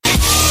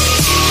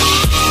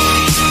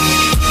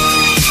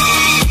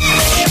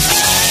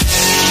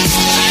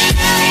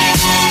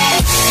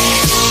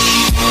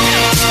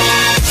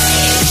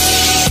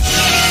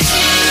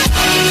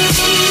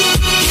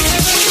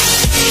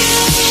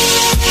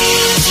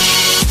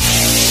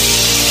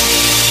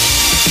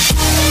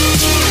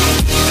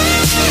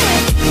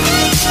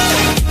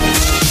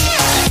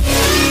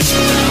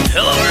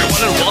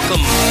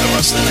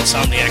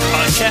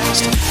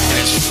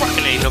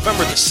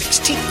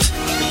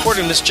16th.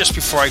 Recording this just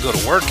before I go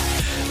to work.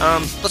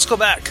 Let's go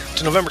back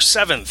to November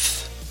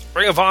 7th.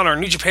 Ring of Honor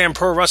New Japan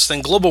Pro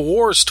Wrestling Global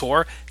Wars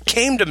Tour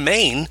came to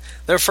Maine,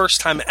 their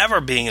first time ever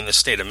being in the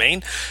state of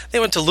Maine. They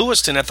went to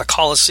Lewiston at the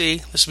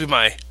Coliseum. This will be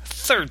my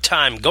third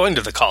time going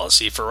to the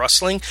Coliseum for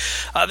wrestling.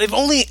 They've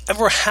only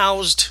ever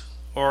housed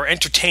or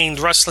entertained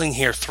wrestling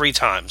here 3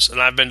 times,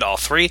 and I've been to all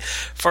 3.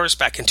 First,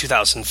 back in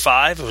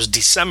 2005, it was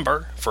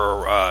December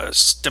for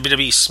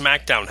WWE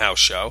SmackDown house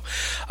show.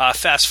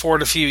 Fast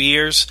forward a few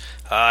years,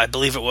 I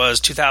believe it was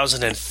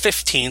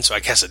 2015, so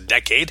I guess a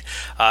decade,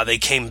 they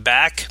came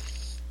back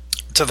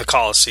to the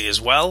Coliseum as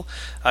well.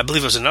 I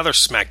believe it was another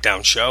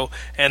SmackDown show,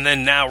 and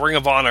then now Ring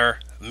of Honor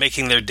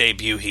making their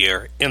debut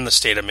here in the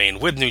state of Maine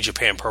with New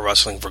Japan Pro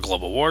Wrestling for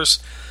Global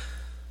Wars.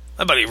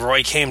 My buddy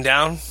Roy came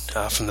down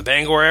from the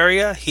Bangor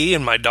area. He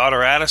and my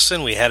daughter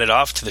Addison, we headed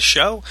off to the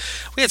show.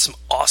 We had some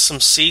awesome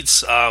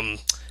seats.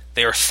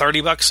 They were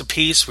 $30 a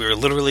piece. We were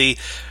literally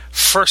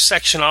first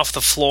section off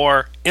the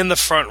floor, in the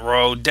front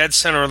row, dead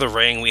center of the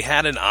ring. We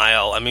had an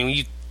aisle. I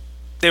mean,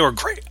 they were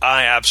great.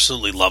 I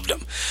absolutely loved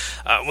them.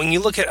 When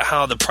you look at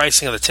how the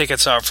pricing of the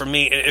tickets are, for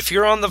me, if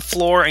you're on the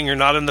floor and you're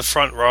not in the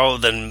front row,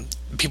 then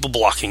people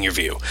blocking your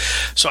view.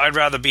 So I'd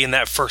rather be in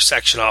that first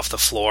section off the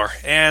floor,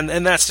 and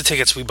that's the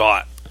tickets we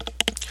bought.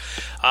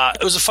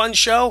 It was a fun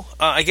show.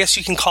 I guess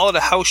you can call it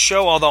a house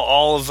show, although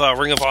all of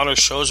Ring of Honor's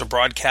shows are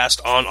broadcast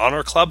on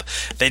Honor Club.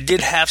 They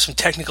did have some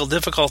technical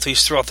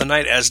difficulties throughout the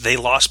night as they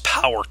lost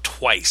power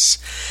twice.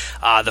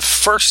 The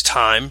first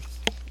time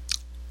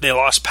they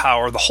lost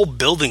power, the whole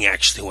building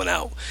actually went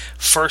out.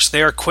 First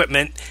their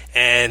equipment,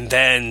 and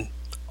then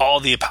all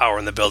the power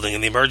in the building,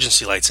 and the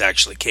emergency lights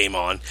actually came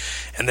on.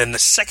 And then the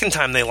second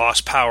time they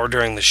lost power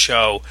during the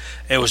show,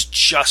 it was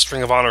just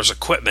Ring of Honor's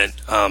equipment.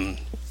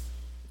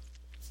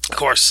 Of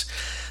course,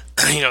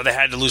 they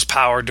had to lose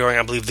power during,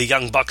 I believe, the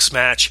Young Bucks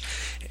match,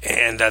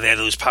 and they had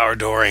to lose power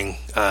during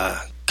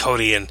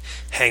Cody and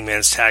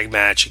Hangman's tag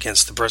match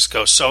against the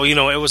Briscoes. So,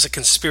 it was a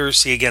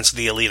conspiracy against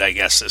the Elite, I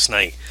guess, this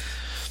night.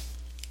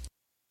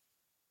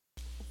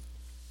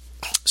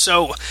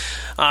 So,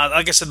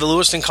 like I said, the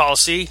Lewiston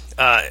Coliseum,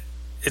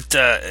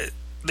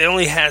 they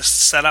only had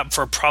set up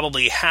for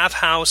probably half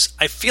house.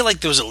 I feel like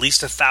there was at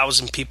least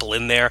 1,000 people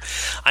in there.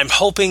 I'm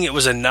hoping it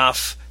was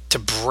enough to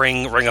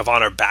bring Ring of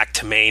Honor back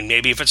to Maine.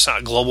 Maybe if it's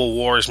not Global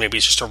Wars, maybe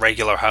it's just a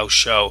regular house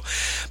show.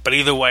 But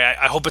either way,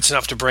 I hope it's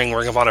enough to bring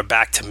Ring of Honor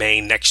back to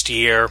Maine next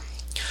year.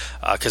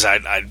 Because I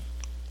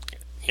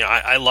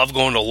love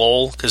going to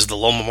Lowell, because the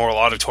Lowell Memorial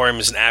Auditorium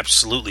is an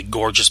absolutely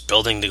gorgeous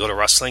building to go to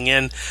wrestling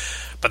in.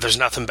 But there's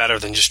nothing better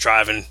than just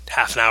driving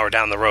half an hour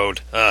down the road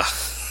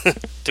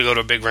to go to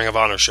a big Ring of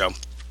Honor show.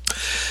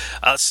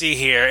 Let's see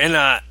here.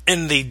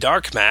 In the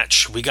dark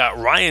match, we got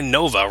Ryan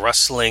Nova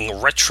wrestling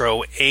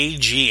Retro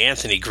AG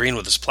Anthony Green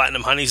with his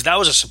Platinum Honeys. That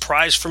was a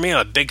surprise for me. I'm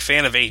a big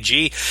fan of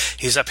AG.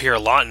 He's up here a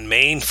lot in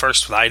Maine,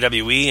 first with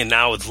IWE and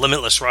now with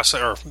Limitless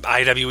Wrestling, or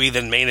IWE,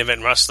 then Main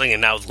Event Wrestling,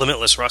 and now with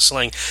Limitless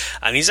Wrestling.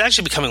 And he's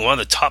actually becoming one of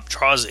the top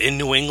draws in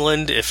New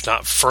England, if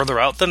not further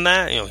out than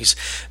that. He's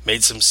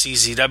made some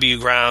CZW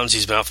grounds.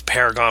 He's been off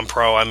Paragon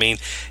Pro. I mean,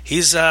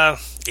 he's a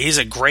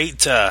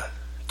great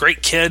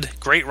kid,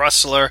 great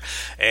wrestler,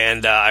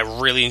 and I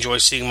really enjoy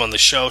seeing him on the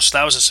show. So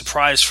that was a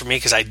surprise for me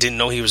because I didn't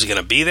know he was going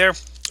to be there.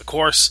 Of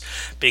course,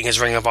 being his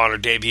Ring of Honor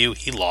debut,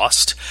 he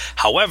lost.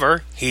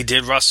 However, he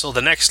did wrestle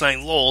the next night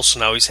in Lowell, so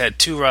now he's had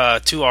two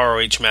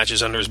ROH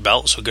matches under his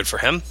belt, so good for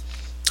him.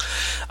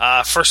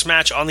 First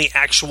match on the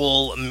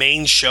actual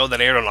main show that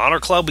aired on Honor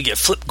Club, we get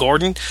Flip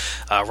Gordon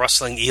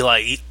wrestling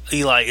Eli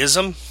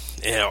Isom,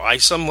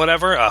 Isom,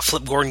 whatever.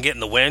 Flip Gordon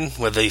getting the win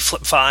with the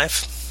Flip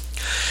 5.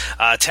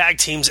 Tag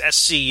teams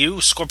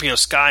SCU, Scorpio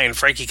Sky, and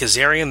Frankie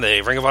Kazarian,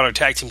 the Ring of Honor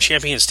Tag Team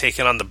Champions,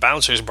 taking on the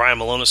Bouncers, Brian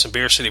Malonis and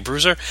Beer City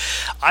Bruiser.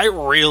 I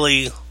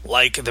really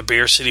like the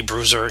Beer City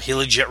Bruiser. He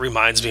legit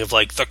reminds me of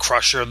like the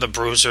Crusher, the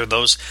Bruiser,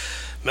 those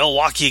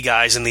Milwaukee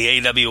guys in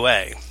the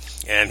AWA.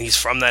 And he's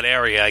from that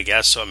area, I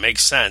guess, so it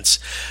makes sense.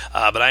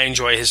 But I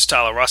enjoy his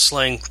style of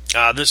wrestling.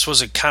 This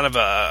was a kind of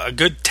a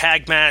good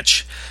tag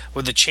match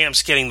with the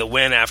champs getting the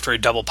win after a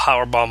double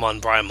powerbomb on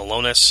Brian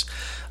Malonis.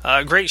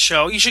 Great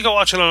show. You should go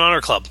watch it on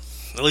Honor Club.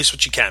 At least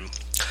what you can.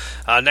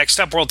 Next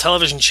up, World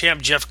Television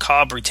Champ Jeff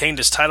Cobb retained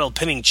his title,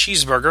 pinning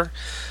Cheeseburger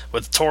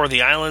with Tour of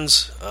the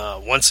Islands.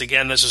 Once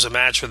again, this was a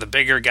match where the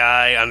bigger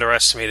guy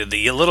underestimated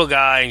the little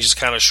guy and just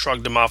kind of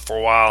shrugged him off for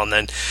a while and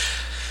then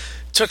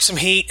took some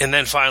heat and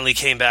then finally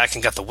came back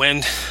and got the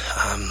win.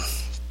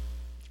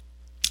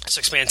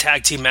 Six-man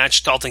tag team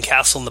match, Dalton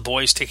Castle and the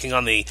boys taking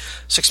on the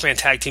six-man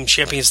tag team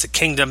champions, the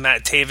Kingdom,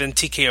 Matt Taven,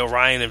 TK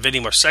O'Ryan, and Vinny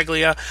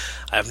Marseglia.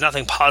 I have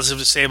nothing positive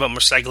to say about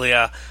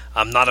Marseglia.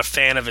 I'm not a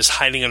fan of his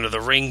hiding under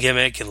the ring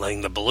gimmick and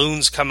letting the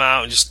balloons come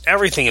out and just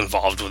everything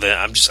involved with it.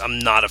 I'm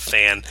not a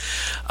fan.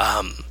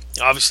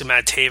 Obviously,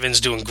 Matt Taven's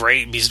doing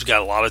great. He's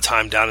got a lot of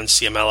time down in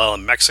CMLL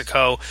in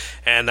Mexico.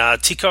 And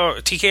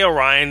TK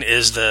O'Ryan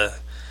is the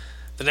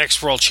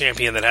next world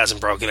champion that hasn't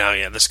broken out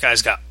yet. This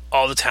guy's got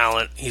all the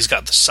talent. He's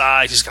got the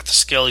size. He's got the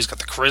skill. He's got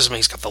the charisma.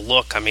 He's got the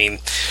look. I mean,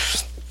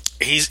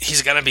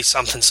 he's going to be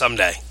something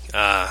someday.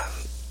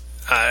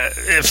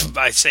 if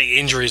I say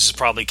injuries has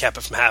probably kept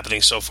it from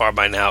happening so far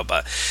by now,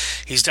 but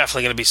he's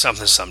definitely going to be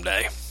something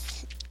someday.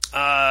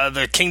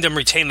 The Kingdom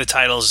retained the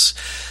titles.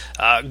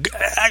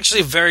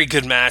 Actually, a very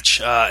good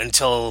match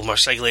until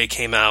Marseglia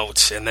came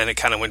out, and then it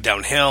kind of went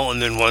downhill.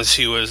 And then once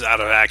he was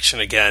out of action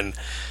again,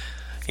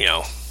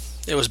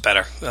 it was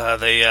better.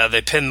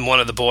 They pinned one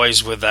of the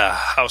boys with a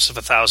House of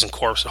 1,000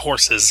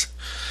 Horses.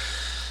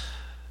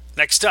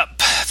 Next up,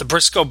 the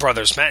Briscoe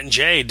brothers, Matt and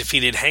Jay,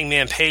 defeated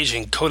Hangman Page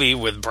and Cody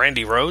with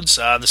Brandy Rhodes.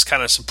 This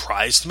kind of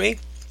surprised me.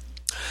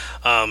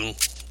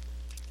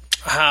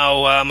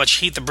 How much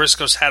heat the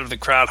Briscoes had with the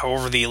crowd,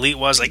 however the Elite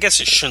was. I guess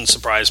it shouldn't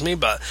surprise me,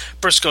 but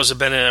Briscoes have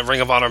been in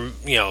Ring of Honor,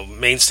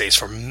 mainstays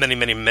for many,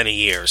 many, many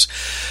years.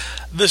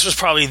 This was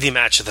probably the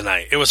match of the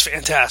night. It was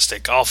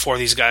fantastic. All four of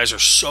these guys are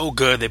so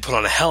good. They put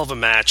on a hell of a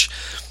match.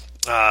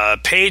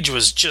 Page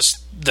was just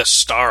the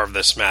star of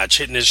this match,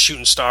 hitting his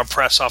shooting star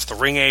press off the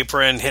ring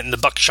apron, hitting the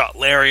buckshot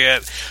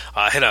lariat,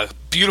 hit a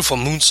beautiful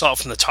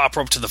moonsault from the top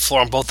rope to the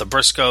floor on both the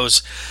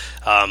Briscoes.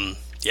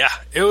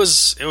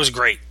 It was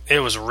great. It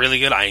was really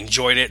good. I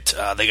enjoyed it.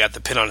 They got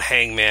the pin on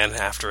Hangman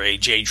after a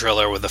Jay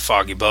Driller with a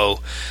Foggy Bow.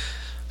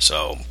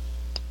 So,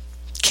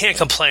 can't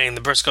complain.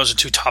 The Briscoes are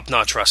two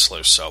top-notch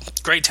wrestlers. So,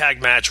 great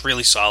tag match,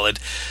 really solid.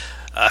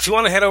 If you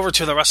want to head over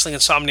to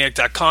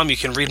thewrestlinginsomniac.com, you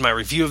can read my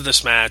review of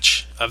these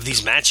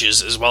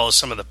matches, as well as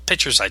some of the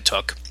pictures I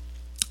took.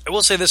 I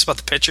will say this about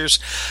the pictures.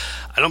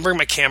 I don't bring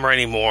my camera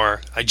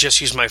anymore. I just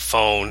use my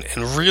phone,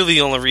 and really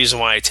the only reason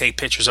why I take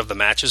pictures of the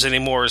matches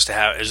anymore is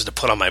to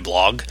put on my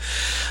blog.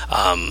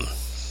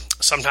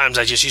 Sometimes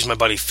I just use my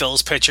buddy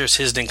Phil's pictures.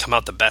 His didn't come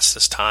out the best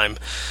this time.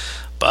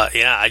 But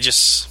yeah, I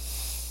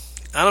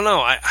don't know.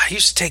 I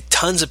used to take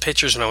tons of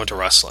pictures when I went to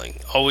wrestling.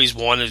 Always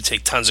wanted to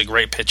take tons of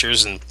great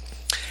pictures and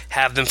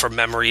have them for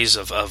memories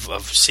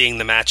of seeing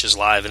the matches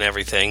live and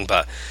everything.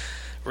 But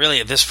really,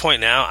 at this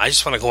point now, I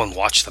just want to go and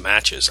watch the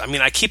matches. I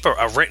mean, I keep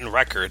a written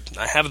record.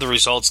 I have the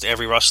results to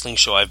every wrestling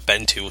show I've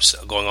been to,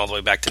 going all the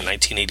way back to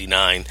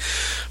 1989,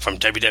 from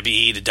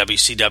WWE to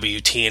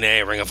WCW,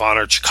 TNA, Ring of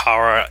Honor,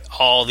 Chikara,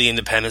 all the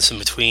independents in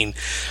between.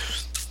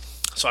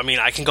 So, I mean,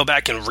 I can go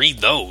back and read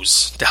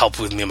those to help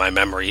with me my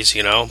memories,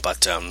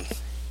 But,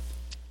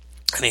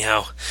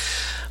 anyhow,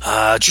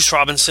 Juice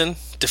Robinson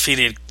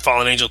defeated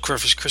Fallen Angel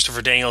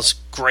Christopher Daniels.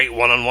 Great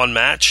one-on-one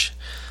match.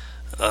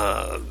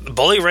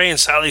 Bully Ray and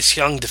Silas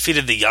Young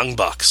defeated the Young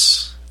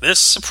Bucks. This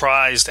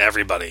surprised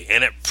everybody,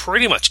 and it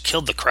pretty much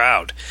killed the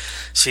crowd,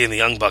 seeing the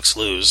Young Bucks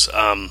lose.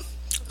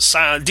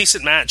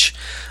 Decent match.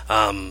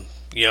 Bully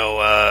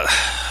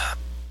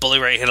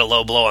Ray hit a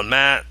low blow on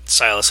Matt.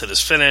 Silas hit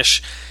his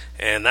finish,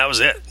 and that was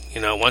it.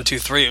 1, 2,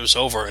 3, it was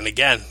over. And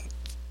again,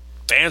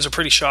 fans were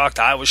pretty shocked.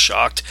 I was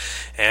shocked,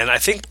 and I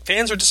think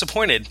fans were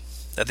disappointed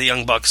that the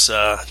Young Bucks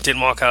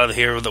didn't walk out of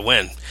here with a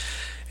win.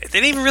 They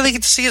didn't even really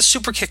get to see a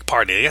super kick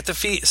party. They got to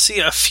see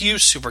a few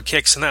super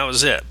kicks, and that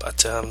was it.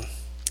 But,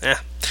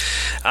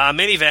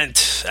 main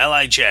event,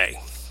 LIJ.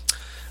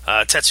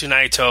 Tetsu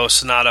Naito,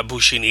 Sanada,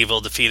 Bushi, and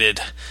Evil defeated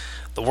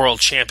the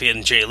world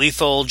champion Jay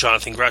Lethal,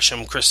 Jonathan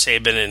Gresham, Chris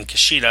Sabin, and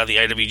Kushida, the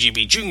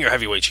IWGP Junior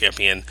Heavyweight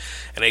Champion,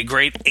 and a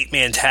great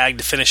 8-man tag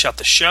to finish out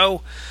the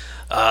show.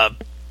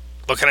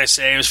 What can I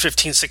say? It was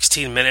 15,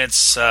 16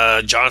 minutes.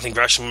 Jonathan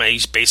Gresham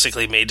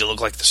basically made to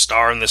look like the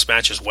star in this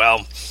match as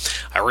well.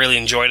 I really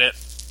enjoyed it.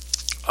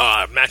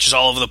 Matches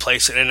all over the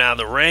place in and out of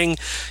the ring.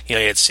 You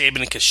had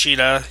Sabin and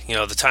Kushida,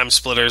 the time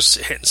splitters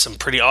hitting some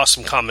pretty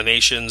awesome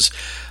combinations.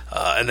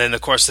 And then,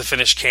 of course, the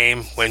finish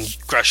came when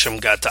Gresham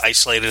got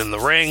isolated in the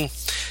ring,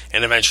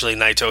 and eventually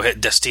Naito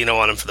hit Destino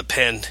on him for the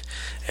pin.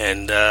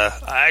 And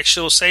I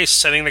actually will say,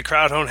 setting the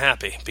crowd home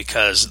happy,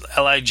 because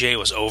LIJ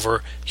was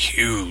over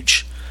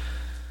huge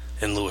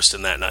in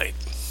Lewiston that night.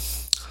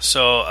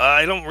 So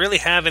I don't really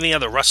have any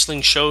other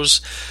wrestling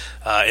shows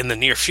in the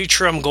near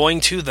future I'm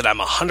going to that I'm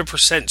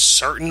 100%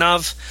 certain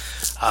of,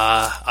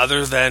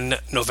 other than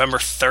November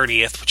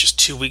 30th, which is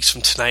 2 weeks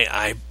from tonight.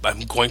 I'm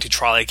going to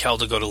Trolley Cal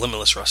to go to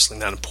Limitless Wrestling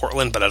down in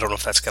Portland, but I don't know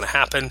if that's going to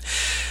happen.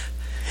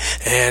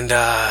 And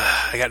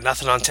I got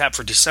nothing on tap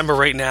for December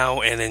right now,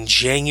 and in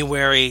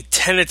January,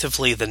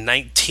 tentatively the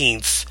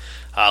 19th,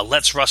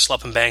 Let's Wrestle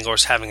Up in Bangor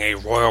is having a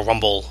Royal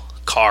Rumble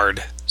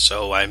card,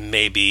 so I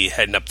may be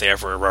heading up there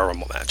for a Royal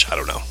Rumble match. I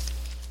don't know.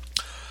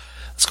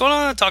 Let's go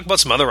on and talk about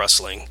some other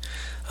wrestling.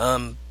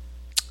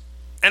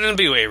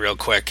 NWA real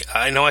quick.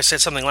 I know I said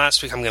something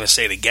last week. I'm going to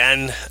say it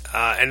again.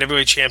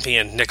 NWA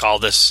champion Nick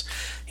Aldis.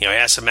 He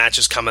has some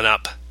matches coming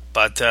up.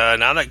 But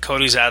now that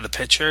Cody's out of the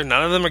picture,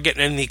 none of them are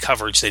getting any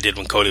coverage they did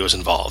when Cody was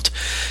involved.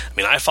 I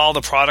mean, I follow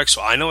the product,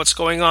 so I know what's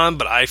going on,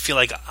 but I feel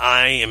like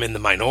I am in the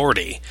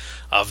minority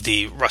of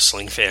the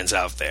wrestling fans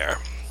out there,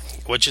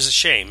 which is a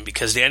shame,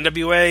 because the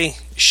NWA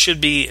should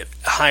be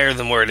higher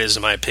than where it is,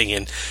 in my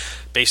opinion,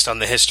 based on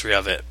the history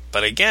of it.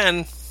 But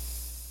again,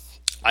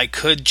 I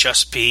could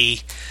just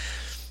be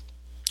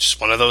just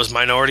one of those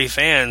minority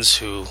fans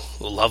who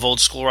love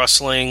old school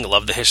wrestling,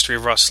 love the history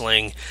of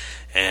wrestling,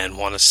 and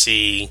want to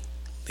see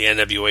the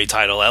NWA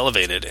title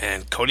elevated.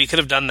 And Cody could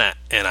have done that.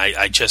 And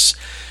I just,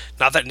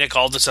 not that Nick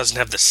Aldis doesn't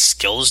have the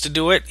skills to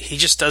do it, he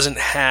just doesn't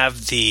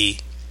have the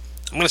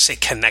I'm going to say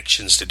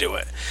connections to do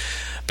it.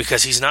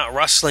 Because he's not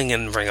wrestling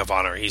in Ring of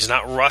Honor. He's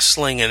not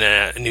wrestling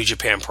in New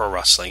Japan Pro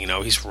Wrestling.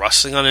 He's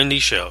wrestling on indie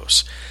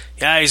shows.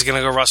 Yeah, he's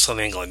going to go wrestle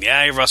in England.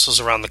 Yeah, he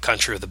wrestles around the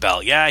country with the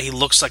belt. Yeah, he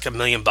looks like $1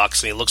 million and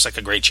he looks like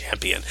a great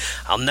champion.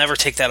 I'll never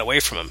take that away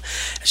from him.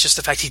 It's just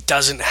the fact he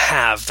doesn't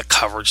have the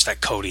coverage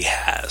that Cody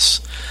has.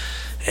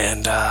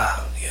 And,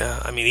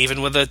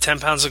 even with the 10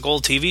 Pounds of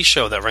Gold TV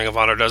show that Ring of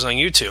Honor does on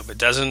YouTube, it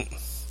doesn't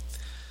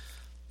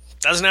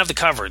have the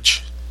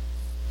coverage.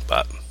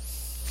 But,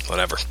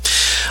 whatever.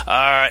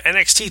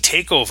 NXT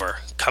TakeOver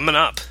coming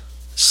up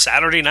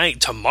Saturday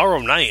night, tomorrow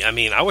night.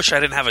 I wish I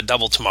didn't have a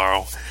double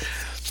tomorrow,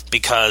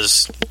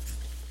 because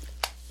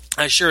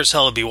I sure as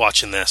hell would be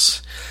watching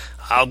this.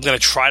 I'm going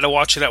to try to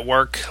watch it at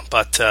work,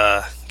 but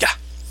it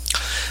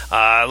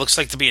looks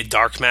like to be a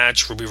dark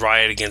match. Ruby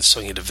Riott against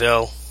Sonya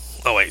Deville.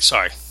 Oh, wait,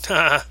 sorry.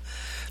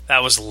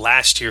 That was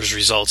last year's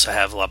results I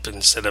have up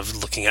instead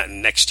of looking at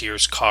next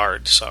year's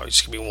card. Sorry,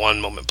 just give me one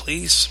moment,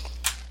 please.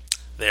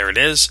 There it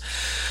is.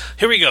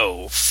 Here we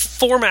go.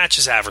 4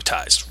 matches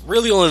advertised.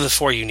 Really only the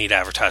 4 you need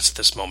advertised at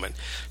this moment.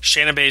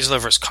 Shayna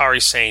Baszler versus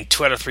Kairi Sane,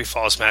 2 out of 3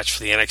 falls match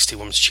for the NXT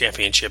Women's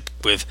Championship,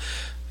 with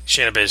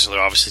Shayna Baszler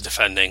obviously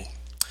defending.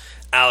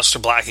 Aleister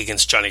Black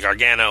against Johnny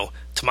Gargano.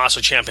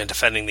 Tommaso Ciampa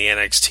defending the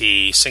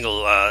NXT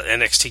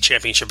NXT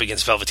Championship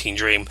against Velveteen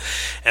Dream.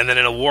 And then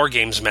in a War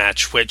Games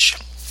match, which,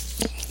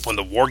 when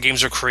the War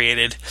Games were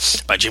created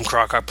by Jim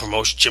Crockett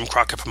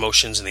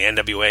Promotions and the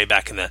NWA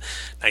back in the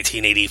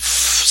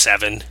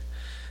 1987,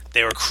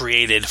 they were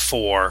created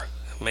for,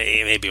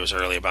 maybe it was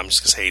earlier, but I'm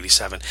just going to say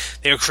 87.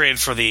 They were created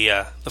for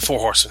the Four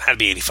Horsemen. Had to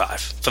be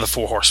 85 for the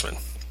Four Horsemen.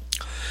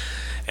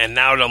 And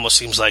now it almost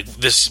seems like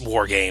this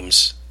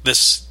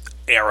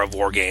era of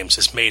War Games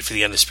is made for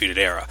the Undisputed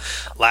Era.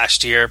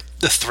 Last year,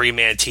 the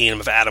 3-man team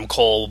of Adam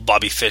Cole,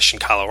 Bobby Fish,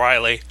 and Kyle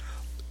O'Reilly,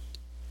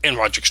 and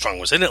Roderick Strong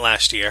was in it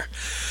last year.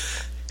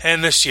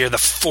 And this year, the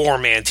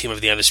 4-man team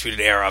of the Undisputed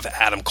Era of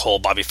Adam Cole,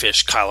 Bobby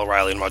Fish, Kyle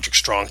O'Reilly, and Roderick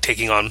Strong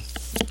taking on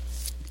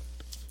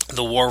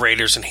the War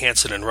Raiders and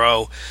Hanson and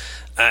Rowe,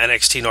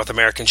 NXT North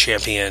American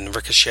Champion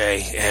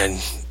Ricochet, and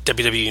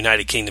WWE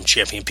United Kingdom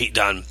Champion Pete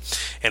Dunne,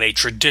 in a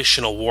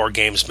traditional War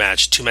Games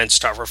match. 2 men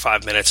start for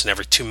 5 minutes, and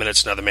every 2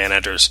 minutes another man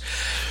enters.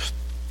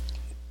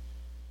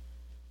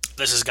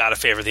 This has got to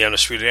favor the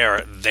Undisputed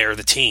Era. They're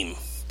the team.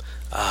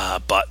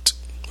 But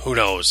who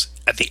knows?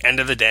 At the end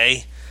of the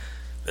day,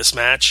 this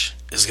match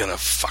is going to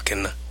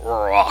fucking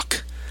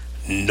rock.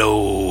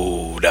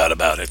 No doubt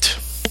about it.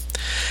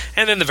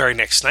 And then the very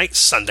next night,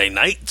 Sunday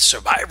night,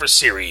 Survivor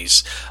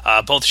Series.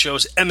 Both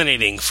shows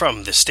emanating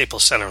from the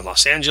Staples Center in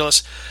Los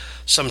Angeles.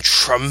 Some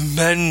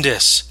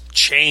tremendous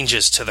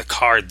changes to the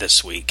card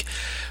this week.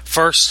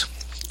 First,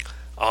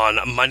 on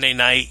Monday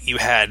night, you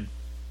had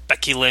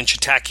Becky Lynch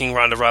attacking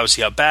Ronda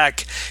Rousey out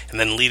back, and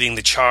then leading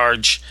the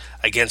charge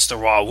against the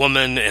Raw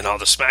woman, and all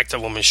the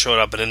SmackDown women showed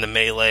up, and in the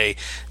melee,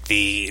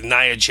 the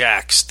Nia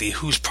Jax,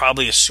 who's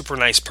probably a super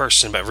nice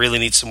person, but really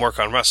needs some work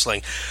on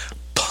wrestling,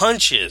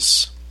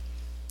 punches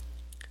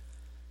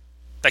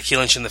Becky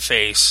Lynch in the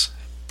face,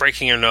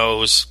 breaking her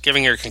nose,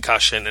 giving her a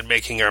concussion, and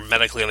making her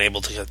medically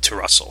unable to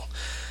wrestle.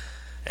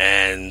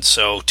 And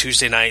so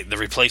Tuesday night, the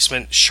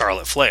replacement,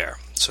 Charlotte Flair.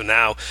 So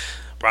now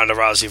Ronda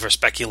Rousey versus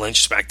Becky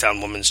Lynch,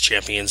 SmackDown Women's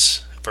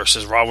Champions,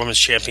 versus Raw Women's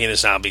Champion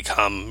has now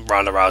become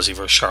Ronda Rousey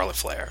versus Charlotte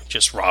Flair.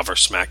 Just Raw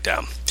versus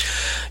SmackDown.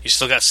 You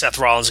still got Seth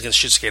Rollins against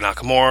Shinsuke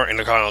Nakamura,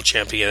 Intercontinental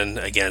Champion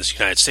against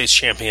United States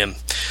Champion.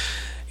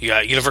 You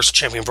got Universal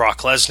Champion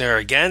Brock Lesnar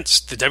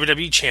against the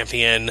WWE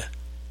Champion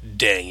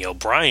Daniel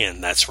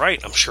Bryan. That's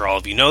right. I'm sure all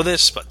of you know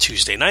this, but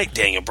Tuesday night,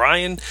 Daniel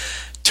Bryan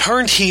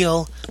turned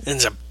heel, and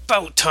it's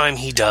about time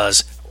he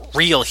does.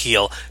 Real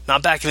heel,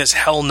 not back in his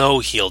Hell No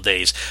heel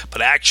days,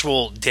 but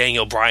actual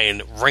Daniel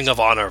Bryan, Ring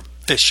of Honor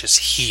vicious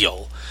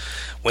heel,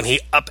 when he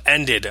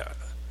upended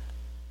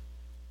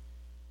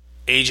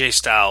AJ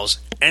Styles,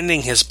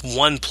 ending his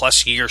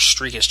 1+ year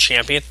streak as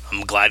champion.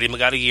 I'm glad he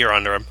got a year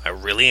under him. I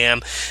really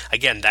am.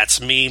 Again,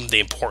 that's me. The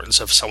importance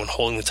of someone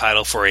holding the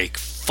title for a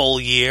full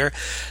year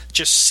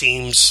just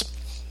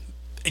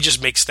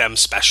makes them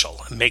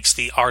special. It makes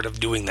the art of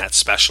doing that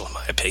special, in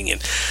my opinion.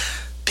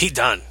 Pete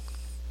Dunne,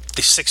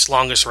 the 6th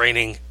longest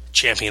reigning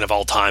champion of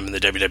all time and the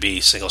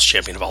WWE singles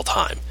champion of all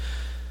time.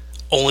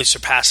 Only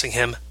surpassing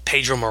him,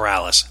 Pedro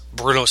Morales,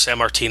 Bruno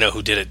Sammartino,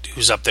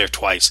 who's up there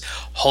twice,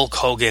 Hulk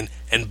Hogan,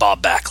 and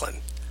Bob Backlund.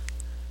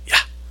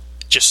 Yeah,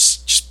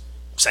 just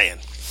saying.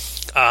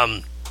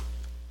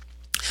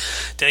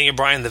 Daniel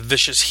Bryan, the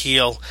vicious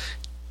heel,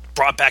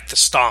 brought back the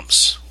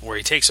stomps, where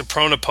he takes a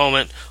prone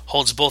opponent,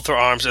 holds both their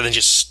arms, and then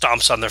just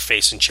stomps on their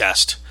face and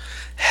chest.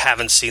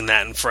 Haven't seen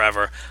that in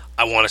forever.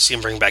 I want to see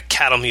him bring back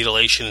cattle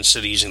mutilation instead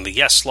of using the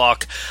yes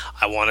lock.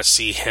 I want to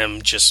see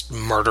him just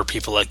murder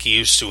people like he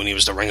used to when he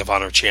was the Ring of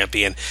Honor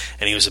champion,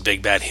 and he was a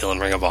big bad heel in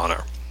Ring of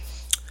Honor.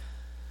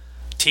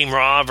 Team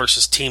Raw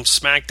versus Team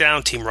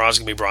SmackDown. Team Raw is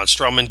going to be Braun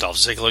Strowman, Dolph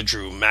Ziggler,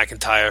 Drew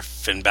McIntyre,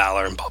 Finn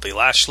Balor, and Bobby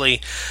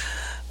Lashley,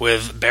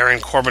 with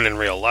Baron Corbin and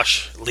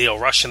Leo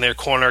Rush in their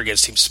corner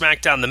against Team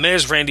SmackDown. The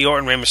Miz, Randy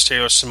Orton, Rey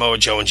Mysterio, Samoa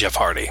Joe, and Jeff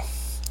Hardy.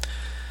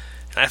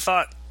 And I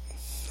thought,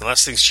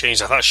 Unless things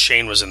changed. I thought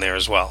Shane was in there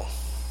as well.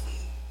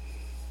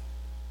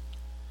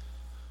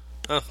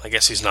 Oh, I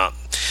guess he's not.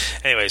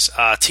 Anyways,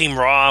 Team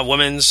Raw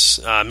Women's,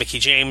 Mickie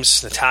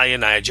James, Natalya,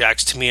 Nia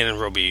Jax, Tamina, and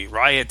Ruby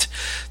Riott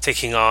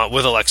taking on,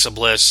 with Alexa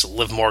Bliss,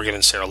 Liv Morgan,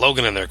 and Sarah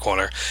Logan in their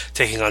corner,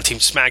 taking on Team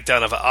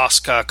SmackDown of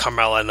Asuka,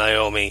 Carmella,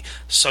 Naomi,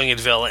 Sonya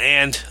Deville,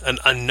 and an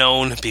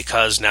unknown,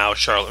 because now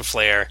Charlotte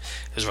Flair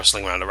is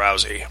wrestling Ronda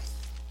Rousey.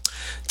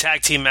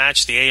 Tag team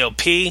match, the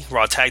AOP,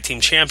 Raw Tag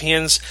Team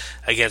Champions,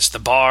 against The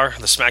Bar,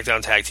 the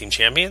SmackDown Tag Team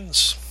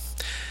Champions.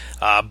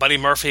 Buddy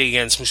Murphy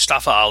against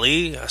Mustafa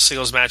Ali, a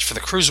singles match for the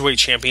Cruiserweight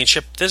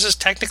Championship. This is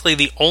technically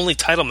the only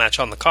title match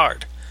on the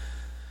card.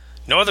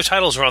 No other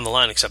titles are on the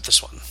line except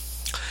this one.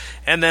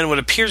 And then what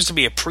appears to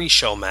be a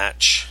pre-show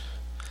match.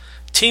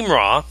 Team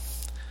Raw,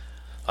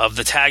 of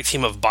the tag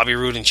team of Bobby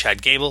Roode and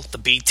Chad Gable, the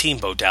B Team,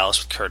 Bo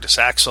Dallas with Curtis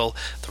Axel,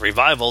 the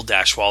Revival,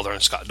 Dash Wilder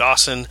and Scott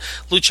Dawson,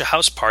 Lucha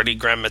House Party,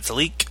 Gran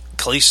Metalik,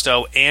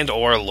 Kalisto, and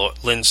or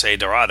Lince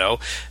Dorado,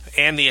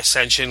 and the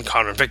Ascension,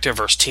 Conor and Victor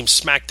versus Team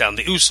SmackDown,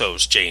 the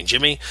Usos, Jay and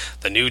Jimmy,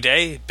 The New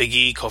Day, Big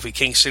E, Kofi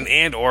Kingston,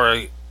 and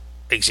or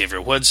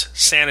Xavier Woods,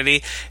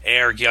 Sanity,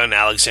 Eric Young,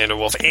 Alexander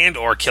Wolf, and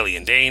or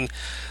Killian Dane,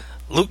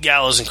 Luke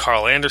Gallows and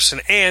Carl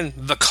Anderson, and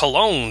the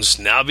Colognes,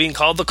 now being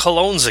called the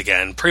Colognes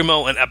again,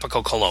 Primo and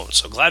Epico Cologne.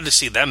 So glad to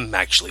see them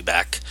actually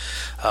back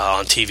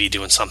on TV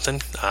doing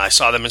something. I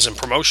saw them in some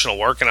promotional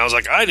work, and I was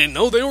like, I didn't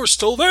know they were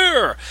still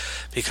there,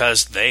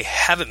 because they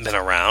haven't been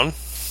around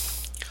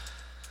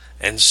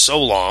and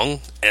so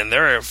long, and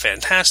they're a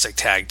fantastic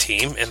tag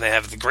team, and they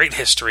have the great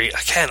history.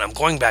 Again, I'm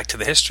going back to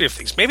the history of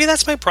things. Maybe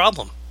that's my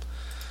problem.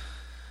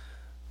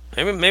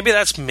 Maybe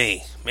that's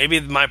me. Maybe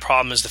my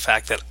problem is the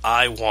fact that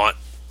I want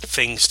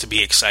things to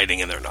be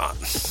exciting and they're not,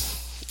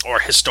 or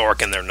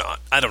historic and they're not.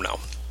 I don't know.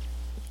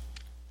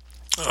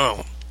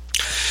 Oh.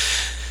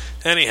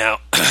 Anyhow,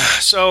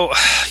 so,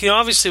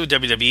 obviously with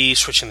WWE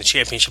switching the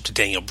championship to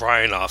Daniel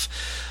Bryan off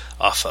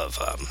of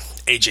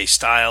AJ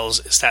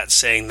Styles, is that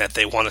saying that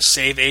they want to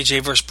save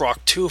AJ versus Brock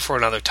 2 for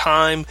another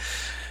time,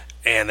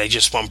 and they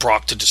just want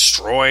Brock to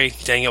destroy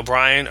Daniel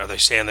Bryan? Are they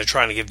saying they're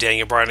trying to give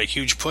Daniel Bryan a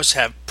huge push,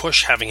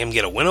 having him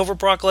get a win over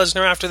Brock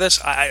Lesnar after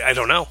this? I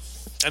don't know.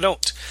 I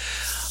don't.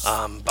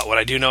 But what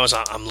I do know is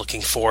I'm looking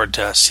forward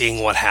to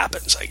seeing what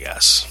happens, I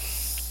guess.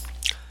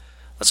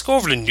 Let's go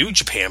over to New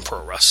Japan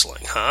Pro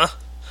Wrestling, huh?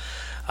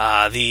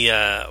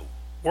 The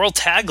World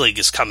Tag League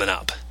is coming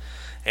up.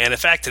 And in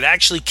fact, it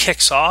actually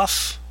kicks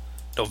off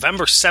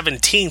November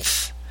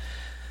 17th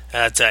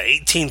at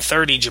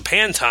 18:30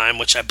 Japan time,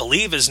 which I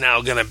believe is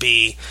now going to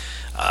be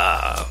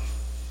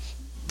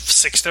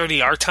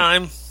 6:30 our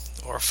time,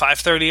 or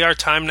 5:30 our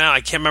time now.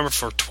 I can't remember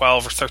if we're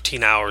 12 or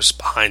 13 hours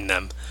behind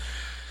them.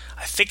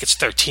 I think it's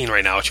 13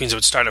 right now, which means it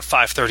would start at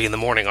 5:30 in the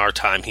morning our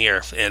time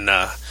here. And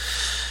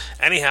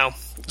anyhow,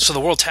 so the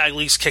World Tag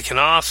League's kicking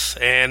off,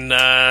 and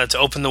to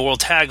open the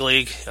World Tag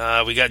League,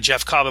 we got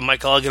Jeff Cobb and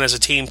Michael Elgin as a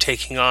team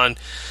taking on,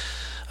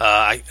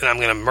 and I'm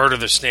going to murder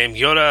this name,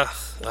 Yota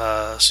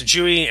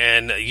Tsujui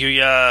and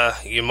Yuya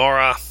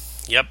Uemura.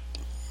 Yep,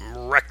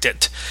 wrecked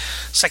it.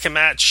 Second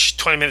match,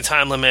 20-minute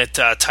time limit.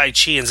 Tai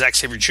Chi and Zack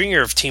Sabre Jr.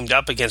 have teamed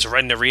up against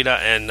Ren Narita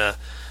and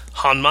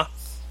Hanma.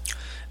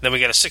 Then we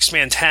got a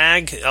six-man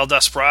tag, El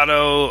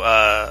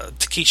Desperado,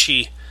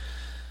 Takeshi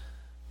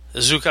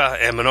Iizuka,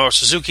 and Minoru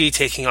Suzuki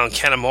taking on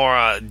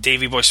Kanemaru,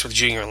 Davey Boy Smith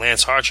Jr., and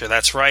Lance Archer.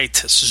 That's right,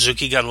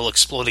 Suzuki Gun will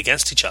explode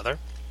against each other.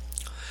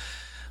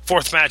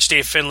 Fourth match,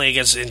 Dave Finlay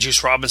against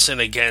Juice Robinson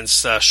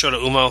against Shota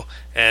Umino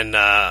and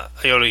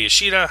Iota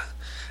Yoshida.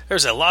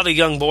 There's a lot of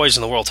young boys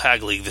in the World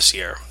Tag League this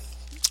year.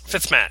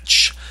 Fifth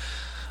match,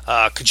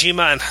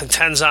 Kojima and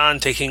Tenzan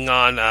taking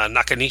on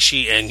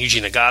Nakanishi and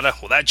Yuji Nagata.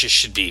 Well, that just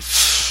should be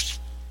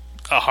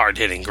a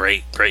hard-hitting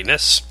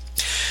greatness.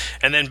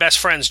 And then Best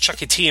Friends,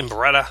 Chucky T and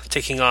Beretta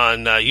taking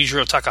on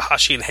Yujiro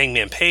Takahashi and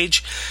Hangman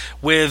Page,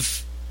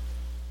 with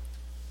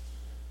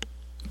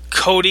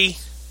Cody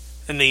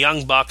and the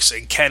Young Bucks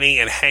and Kenny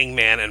and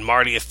Hangman and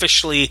Marty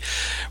officially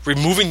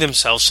removing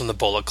themselves from the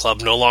Bullet Club,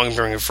 no longer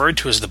being referred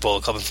to as the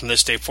Bullet Club, and from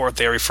this day forth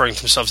they are referring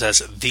to themselves as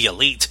the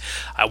Elite.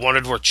 I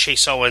wondered where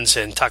Chase Owens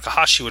and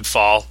Takahashi would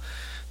fall.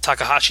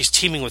 Takahashi's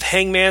teaming with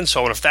Hangman, so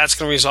I wonder if that's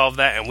going to resolve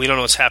that, and we don't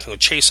know what's happening with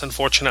Chase,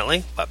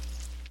 unfortunately, but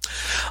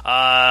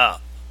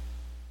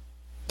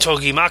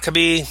Togi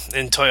Makabe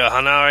and Toyo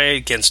Hanare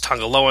against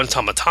Tangaloa and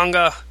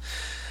Tamatanga.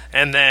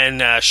 And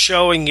then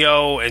Sho and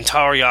Yo and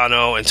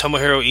Tauriano and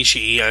Tomohiro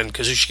Ishii and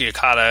Kazuchika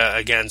Okada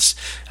against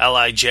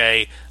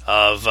LIJ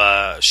of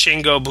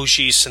Shingo,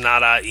 Bushi,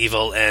 Sanada,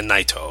 Evil, and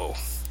Naito.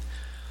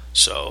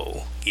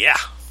 So, yeah.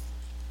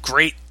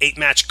 Great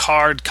 8-match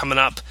card coming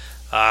up.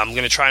 I'm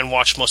going to try and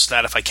watch most of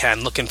that if I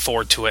can. Looking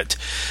forward to it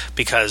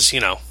because,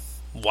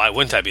 why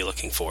wouldn't I be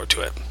looking forward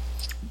to it?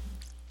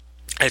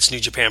 It's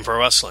New Japan Pro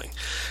Wrestling.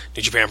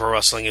 New Japan Pro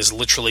Wrestling is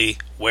literally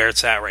where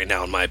it's at right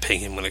now, in my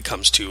opinion, when it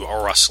comes to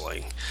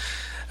wrestling.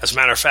 As a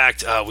matter of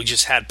fact, we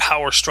just had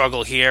Power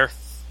Struggle here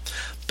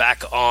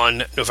back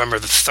on November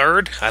the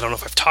 3rd. I don't know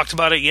if I've talked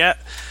about it yet,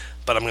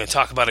 but I'm going to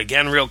talk about it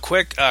again real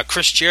quick.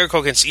 Chris Jericho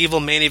against Evil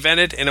main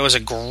evented, and it was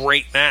a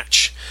great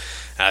match.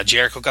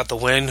 Jericho got the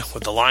win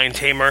with the Lion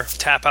Tamer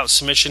tap-out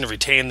submission to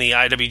retain the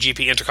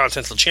IWGP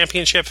Intercontinental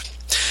Championship.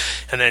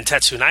 And then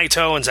Tetsu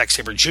Naito and Zack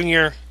Sabre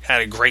Jr.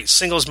 had a great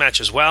singles match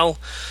as well.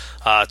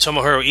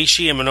 Tomohiro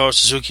Ishii and Minoru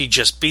Suzuki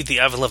just beat the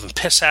ever-living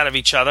piss out of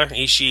each other.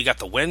 Ishii got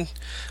the win.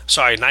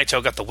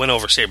 Naito got the win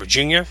over Sabre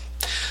Jr.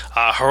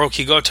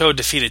 Hiroki Goto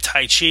defeated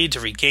Tai Chi to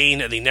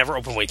regain the Never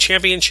Openweight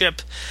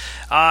Championship.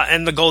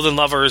 And the Golden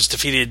Lovers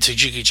defeated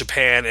Tajiki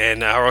Japan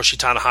and Hiroshi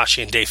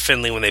Tanahashi and Dave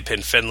Finlay when they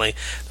pinned Finlay.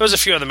 There was a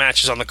few other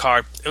matches on the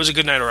card. It was a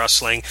good night of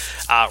wrestling.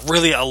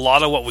 Really, a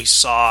lot of what we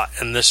saw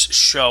in this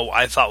show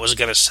I thought was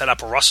going to set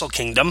up a Wrestle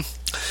Kingdom.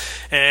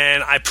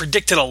 And I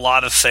predicted a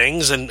lot of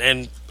things,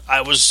 and I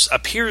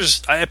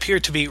appear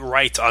to be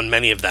right on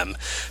many of them,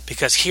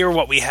 because here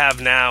what we have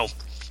now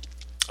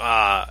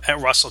at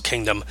Wrestle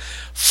Kingdom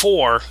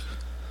for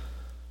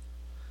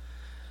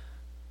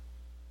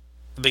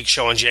the big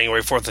show on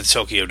January 4th at the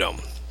Tokyo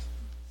Dome.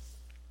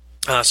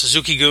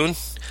 Suzuki-gun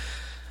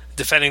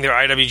defending their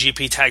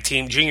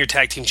IWGP Junior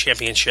Tag Team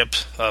Championship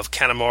of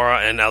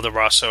Kanemaru and El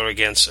Rosso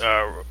against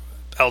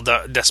El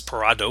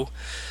Desperado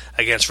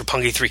against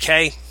Roppongi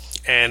 3K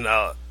and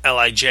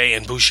LIJ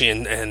and Bushi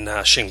and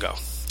Shingo.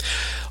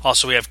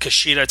 Also, we have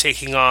Kushida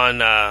taking on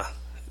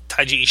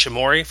Taiji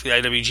Ishimori for the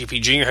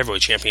IWGP Junior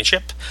Heavyweight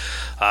Championship.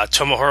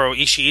 Tomohiro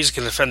Ishii is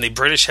going to defend the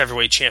British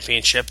Heavyweight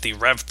Championship, the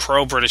Rev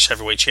Pro British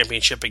Heavyweight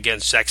Championship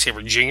against Zack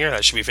Sabre Jr.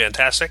 That should be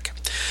fantastic.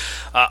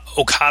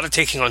 Okada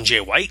taking on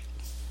Jay White,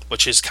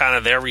 which is kind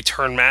of their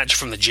return match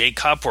from the J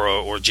Cup,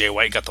 where Jay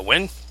White got the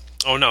win.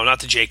 Oh, no, not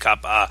the J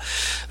Cup.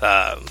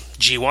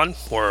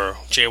 G1, where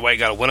Jay White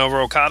got a win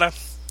over Okada.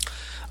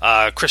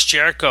 Chris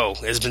Jericho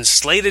has been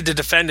slated to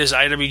defend his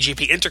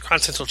IWGP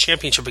Intercontinental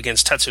Championship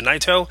against Tetsu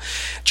Naito.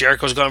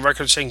 Jericho's gone on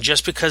record saying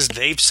just because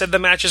they've said the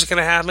match is going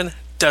to happen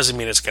doesn't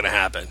mean it's going to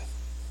happen.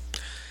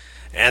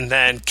 And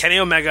then Kenny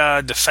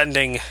Omega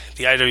defending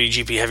the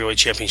IWGP Heavyweight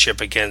Championship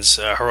against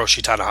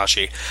Hiroshi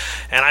Tanahashi.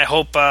 And I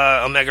hope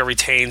Omega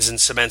retains and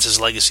cements his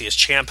legacy as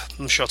champ.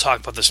 I'm sure I'll talk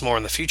about this more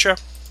in the future.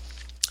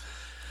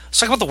 Let's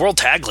talk about the World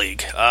Tag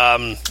League.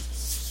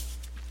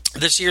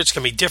 This year it's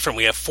going to be different.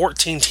 We have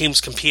 14 teams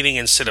competing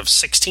instead of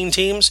 16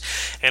 teams,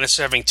 and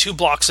instead of having 2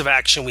 blocks of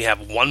action, we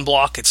have 1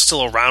 block. It's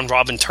still a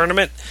round-robin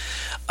tournament.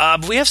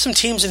 But we have some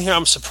teams in here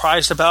I'm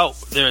surprised about.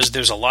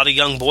 There's a lot of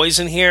young boys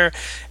in here,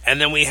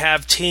 and then we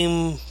have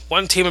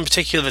one team in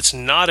particular that's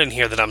not in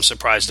here that I'm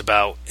surprised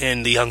about,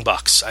 in the Young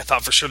Bucks. I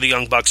thought for sure the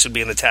Young Bucks would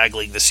be in the Tag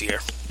League this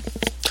year.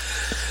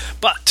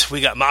 But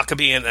we got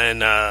Maccabi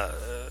and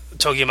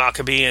Togi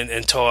Maccabi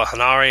and Toa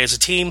Hanare as a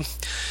team.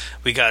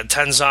 We got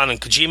Tenzan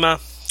and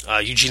Kojima.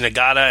 Yuji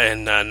Nagata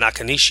and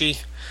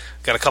Nakanishi.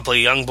 Got a couple of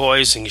young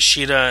boys in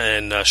Yoshida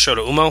and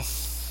Shota Umo.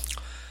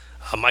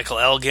 Michael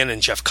Elgin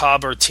and Jeff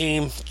Cobb are a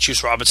team.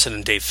 Juice Robinson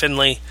and Dave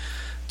Finlay.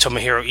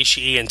 Tomohiro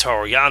Ishii and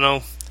Toru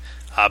Yano.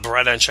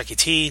 Beretta and Chucky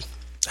T.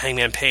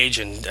 Hangman Page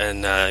and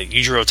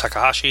Yujiro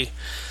Takahashi.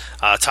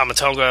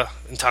 Tamatonga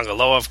and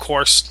Tangaloa, of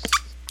course.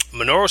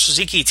 Minoru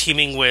Suzuki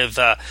teaming with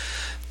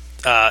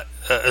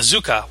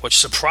Azuka, which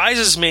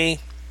surprises me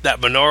that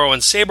Minoru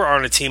and Sabre are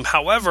on a team.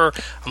 However,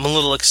 I'm a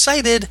little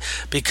excited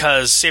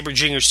because Sabre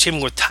Jr. is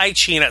teaming with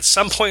Taichi, and at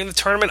some point in the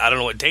tournament, I don't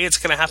know what day it's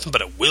going to happen, but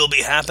it will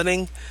be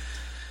happening,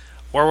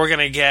 where we're going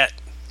to get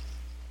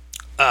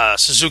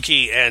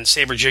Suzuki and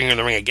Sabre Jr. in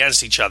the ring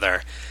against each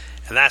other,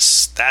 and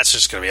that's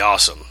just going to be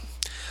awesome.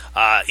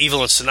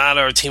 Evil and Sonata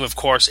are a team, of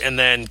course, and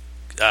then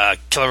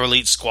Killer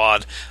Elite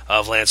Squad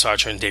of Lance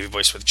Archer and Davey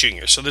Boy Smith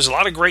Jr. So there's a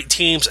lot of great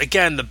teams.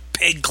 Again, the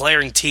big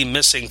glaring team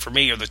missing for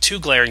me, or the 2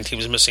 glaring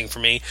teams missing for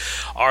me,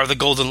 are the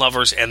Golden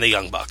Lovers and the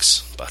Young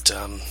Bucks. But,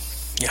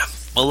 yeah,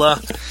 we'll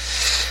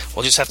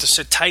just have to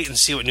sit tight and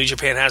see what New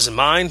Japan has in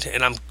mind,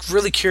 and I'm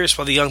really curious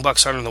why the Young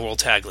Bucks aren't in the World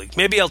Tag League.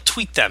 Maybe I'll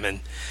tweet them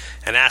and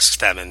ask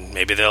them, and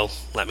maybe they'll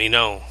let me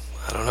know.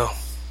 I don't know.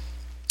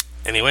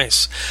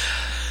 Anyways,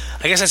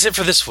 I guess that's it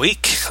for this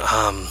week.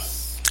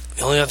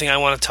 The only other thing I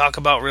want to talk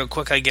about real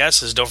quick, I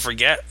guess, is don't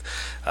forget,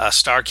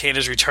 Starrcade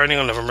is returning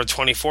on November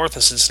 24th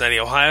in Cincinnati,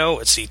 Ohio.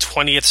 It's the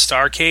 20th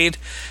Starrcade.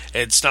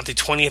 It's not the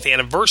 20th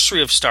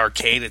anniversary of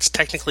Starrcade. It's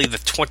technically the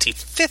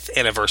 25th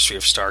anniversary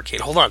of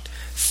Starrcade. Hold on.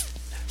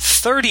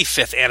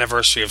 35th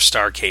anniversary of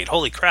Starrcade.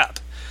 Holy crap.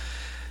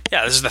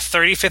 Yeah, this is the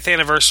 35th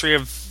anniversary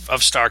of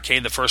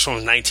Starrcade. The first one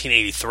was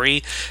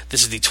 1983.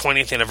 This is the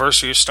 20th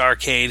anniversary of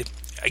Starrcade.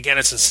 Again,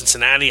 it's in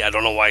Cincinnati. I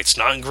don't know why it's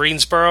not in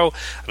Greensboro.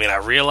 I mean, I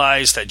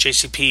realize that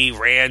JCP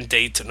ran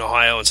Dayton,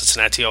 Ohio and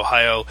Cincinnati,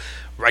 Ohio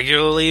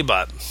regularly,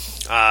 but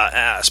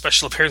a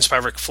special appearance by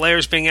Ric Flair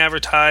is being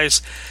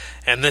advertised,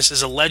 and this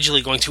is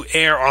allegedly going to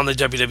air on the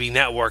WWE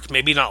Network.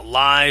 Maybe not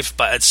live,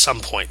 but at some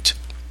point.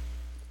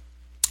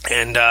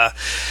 And,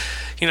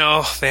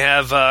 they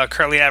have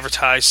currently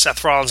advertised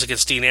Seth Rollins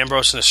against Dean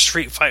Ambrose in a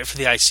street fight for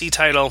the IC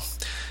title,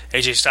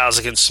 AJ Styles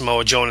against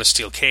Samoa Joe in a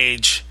steel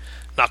cage,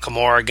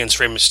 Nakamura against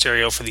Rey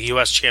Mysterio for the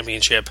U.S.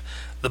 Championship,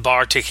 The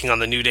Bar taking on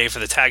the New Day for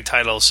the tag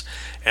titles,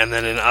 and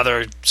then in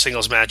other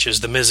singles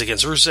matches, The Miz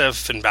against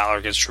Rusev and Balor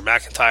against Drew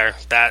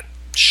McIntyre. That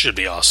should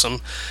be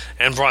awesome.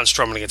 And Braun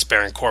Strowman against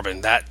Baron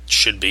Corbin. That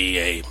should be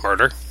a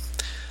murder.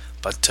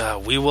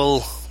 But we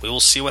will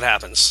see what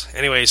happens.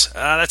 Anyways,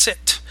 that's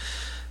it.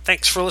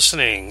 Thanks for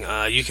listening.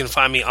 You can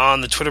find me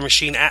on the Twitter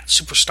machine at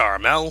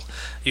SuperstarMel.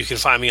 You can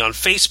find me on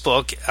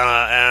Facebook,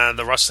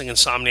 The Wrestling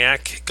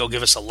Insomniac. Go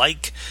give us a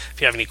like.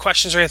 If you have any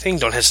questions or anything,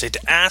 don't hesitate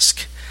to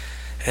ask.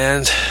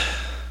 And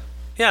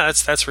yeah,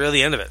 that's really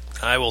the end of it.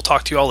 I will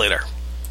talk to you all later.